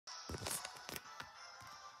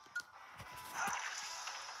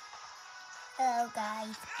Hello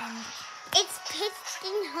guys, and it's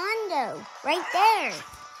pistonHondo right there.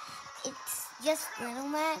 It's just Little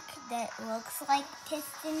Mac that looks like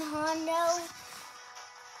pistonHondo.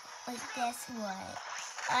 But guess what?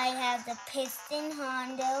 I have the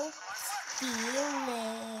pistonHondo. Feel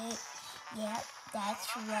it. Yep,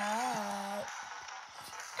 that's right.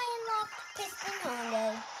 I unlocked pistonHondo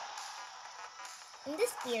in the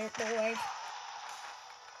spirit board.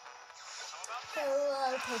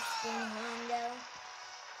 Hello, pistonHondo.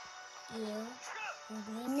 You will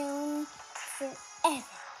be known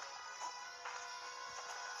forever.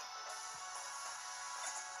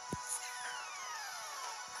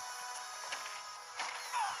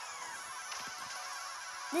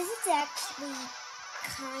 This is actually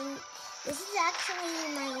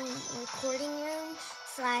my recording room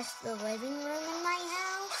 / the living room in my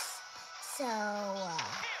house. So,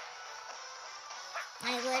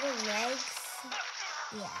 my little legs,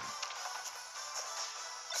 yeah.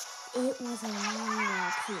 It was a long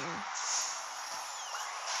walk here.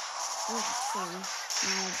 Let's see,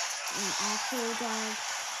 my actual dog,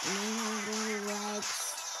 and I have little legs,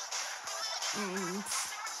 and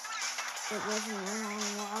it wasn't a long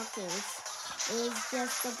walk. It was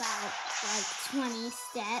just about like 20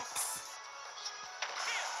 steps.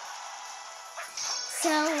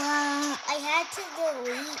 So I had to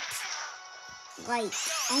delete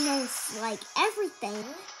almost everything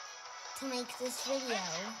to make this video.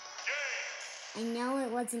 I know it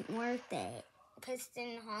wasn't worth it.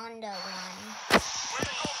 pistonHondo one.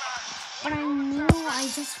 But I knew I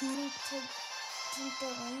just wanted to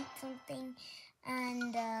delete something,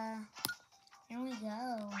 and here we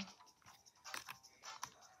go.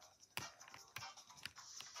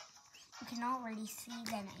 You can already see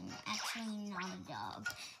that I'm actually not a dog,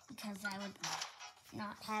 because I would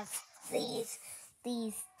not have these.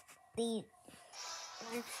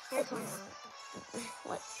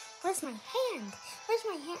 Where's my hand? Where's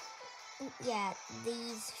my hand? Yeah,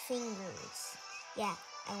 these fingers. Yeah,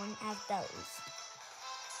 I wouldn't have those.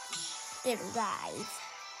 Little guys.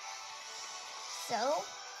 So,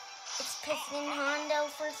 it's pistonHondo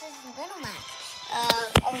versus Little Mac.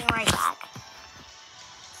 I'll be right back.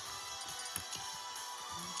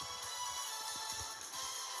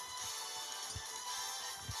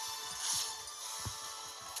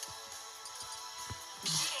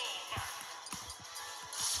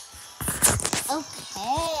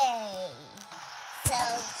 Okay, so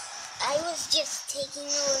I was just taking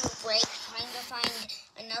a little break trying to find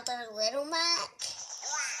another Little Mac.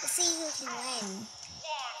 Let's see who can win.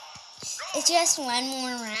 It's just one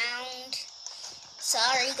more round.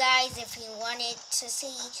 Sorry guys if you wanted to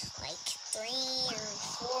see like 3 or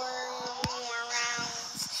 4 more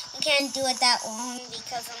rounds. I can't do it that long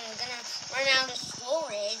because I'm gonna run out of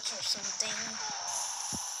storage or something.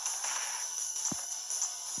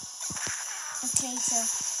 Okay, so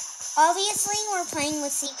obviously we're playing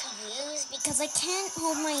with CPUs because I can't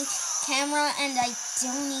hold my camera and I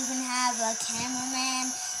don't even have a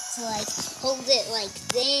cameraman to like hold it like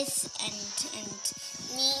this and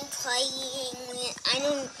me playing. I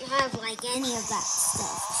don't have like any of that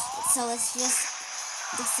stuff. So it's just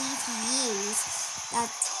the CPUs.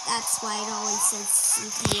 That's why it always says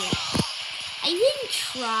CPU. I even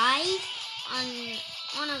tried on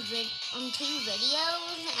 2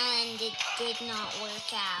 videos and it did not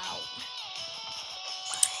work out.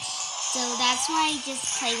 So that's why I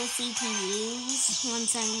just play with CPUs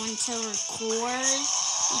once I want to record,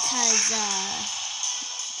 because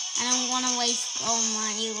I don't want to waste all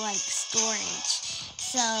my storage.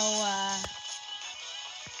 So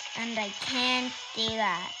and I can't do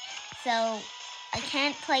that. So I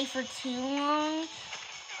can't play for too long,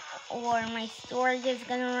 or my storage is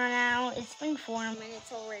gonna run out. It's been 4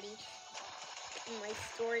 minutes already, and my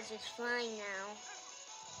storage is fine now.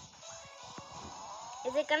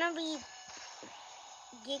 Is it gonna be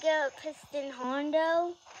Giga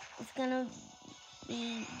pistonHondo? It's gonna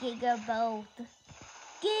be Giga both.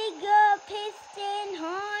 Giga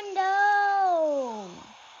pistonHondo!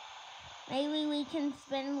 Maybe we can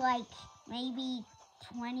spend maybe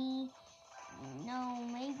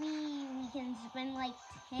we can spend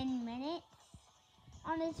 10 minutes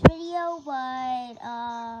on this video, but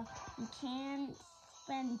we can't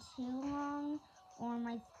spend too long or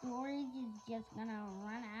my storage is just gonna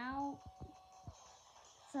run out.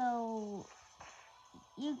 So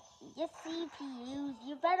you just CPUs,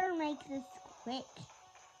 you better make this quick.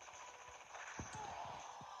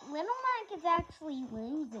 Little Mac is actually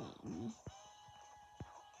losing.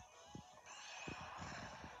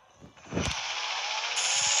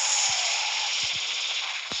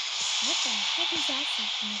 What the heck is that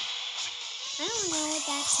sound? I don't know what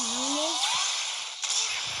that sound is.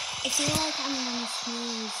 I feel like I'm gonna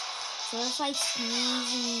sneeze. So if I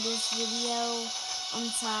sneeze in this video, I'm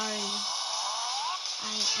sorry.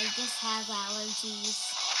 I just have allergies.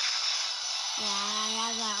 Yeah, I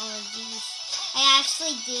have allergies. I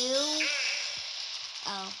actually do.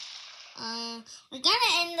 Oh. We're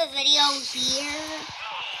gonna end the video here.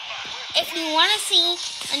 If you want to see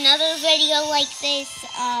another video like this,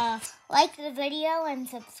 like the video and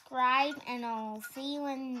subscribe, and I'll see you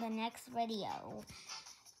in the next video.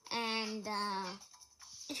 And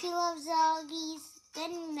if you love doggies,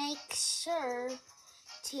 then make sure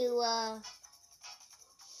to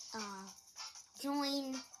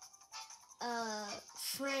join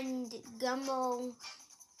friend Gumbo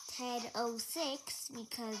Ted06,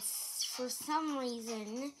 because for some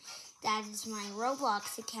reason that is my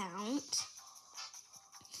Roblox account.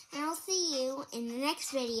 And I'll see you in the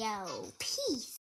next video. Peace.